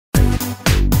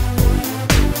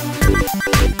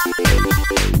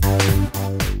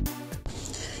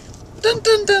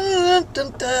Go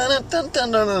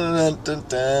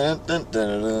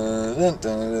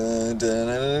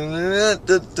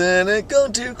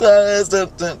to class, go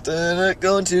to class,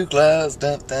 going to class.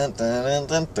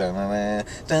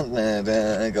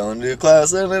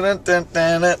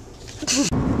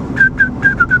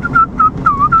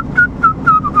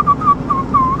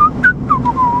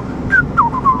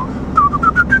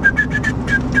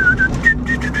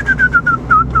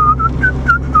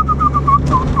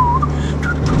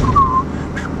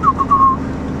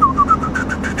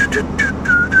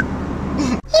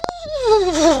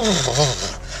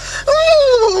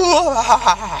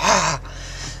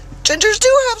 Gingers do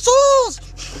have souls!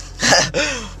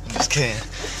 I'm just kidding.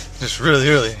 Just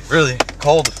really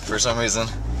cold for some reason.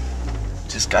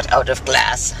 Just got out of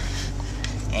class.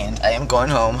 And I am going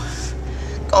home.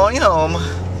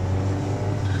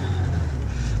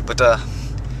 But,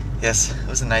 yes, it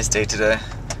was a nice day today.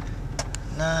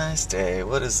 Nice day.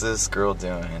 What is this girl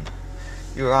doing?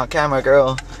 You were on camera,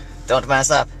 girl. Don't mess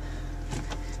up.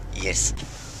 Yes.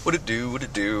 What it do?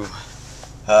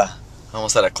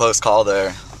 Almost had a close call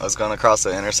there. I was going across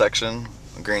the intersection,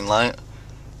 a green light,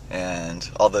 and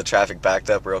all the traffic backed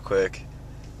up real quick,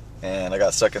 and I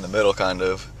got stuck in the middle kind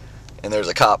of, and there's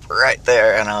a cop right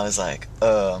there, and I was like,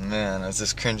 oh man, I was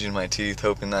just cringing my teeth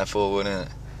hoping that fool wouldn't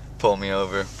pull me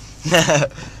over.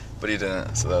 But he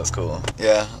didn't, so that was cool.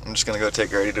 Yeah, I'm just gonna go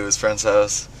take Grady to his friend's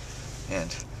house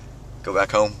and go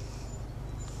back home.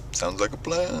 Sounds like a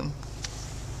plan.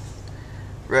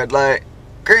 Red light,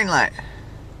 green light.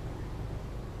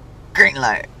 Green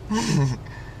light.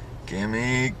 Give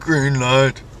me green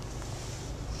light.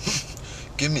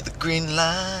 Give me the green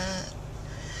light.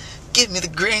 Give me the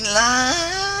green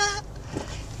light.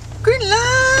 Green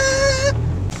light.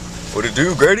 What it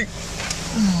do, Grady?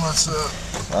 What's up?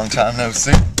 Long time no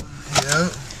see. Yeah.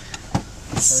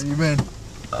 How you been?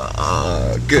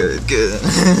 Good.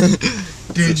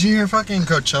 Did you hear fucking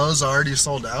Coachella's already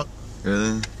sold out?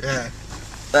 Really? Yeah.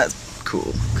 That's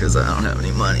cool, because I don't have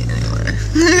any money anyway.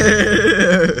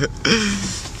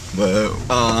 But,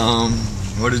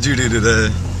 what did you do today?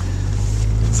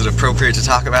 Is it appropriate to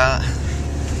talk about?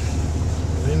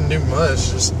 Didn't do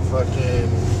much, just fucking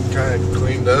kind of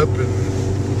cleaned up and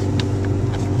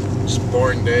just a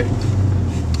boring day.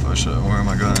 Where am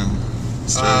I going?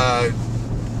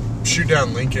 Shoot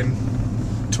down Lincoln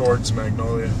towards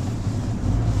Magnolia.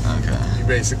 Okay. You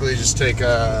basically just take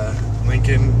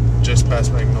Lincoln just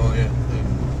past Magnolia,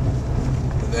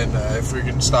 and then if we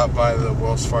can stop by the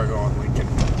Wells Fargo on Lincoln.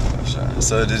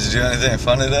 So did you do anything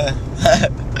fun today?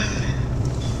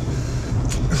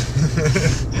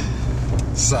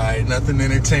 Sorry, nothing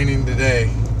entertaining today.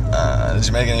 Did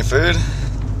you make any food?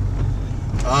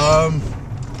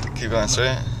 Keep going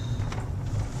straight.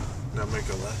 Now make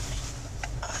a left.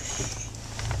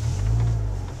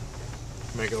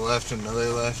 Make a left, another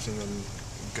left, and then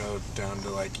go down to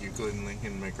like Euclid and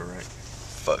Lincoln and make a right.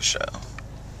 For sure.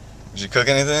 Did you cook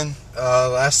anything?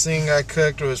 Last thing I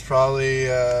cooked was probably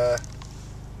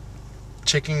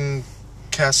chicken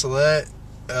cassolette,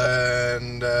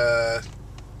 and I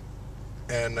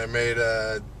made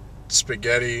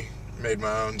spaghetti. Made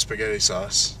my own spaghetti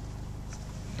sauce.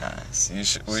 Nice.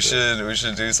 We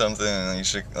should do something. You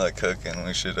should like cook, and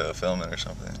we should film it or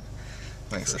something.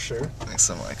 Make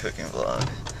some like cooking vlog.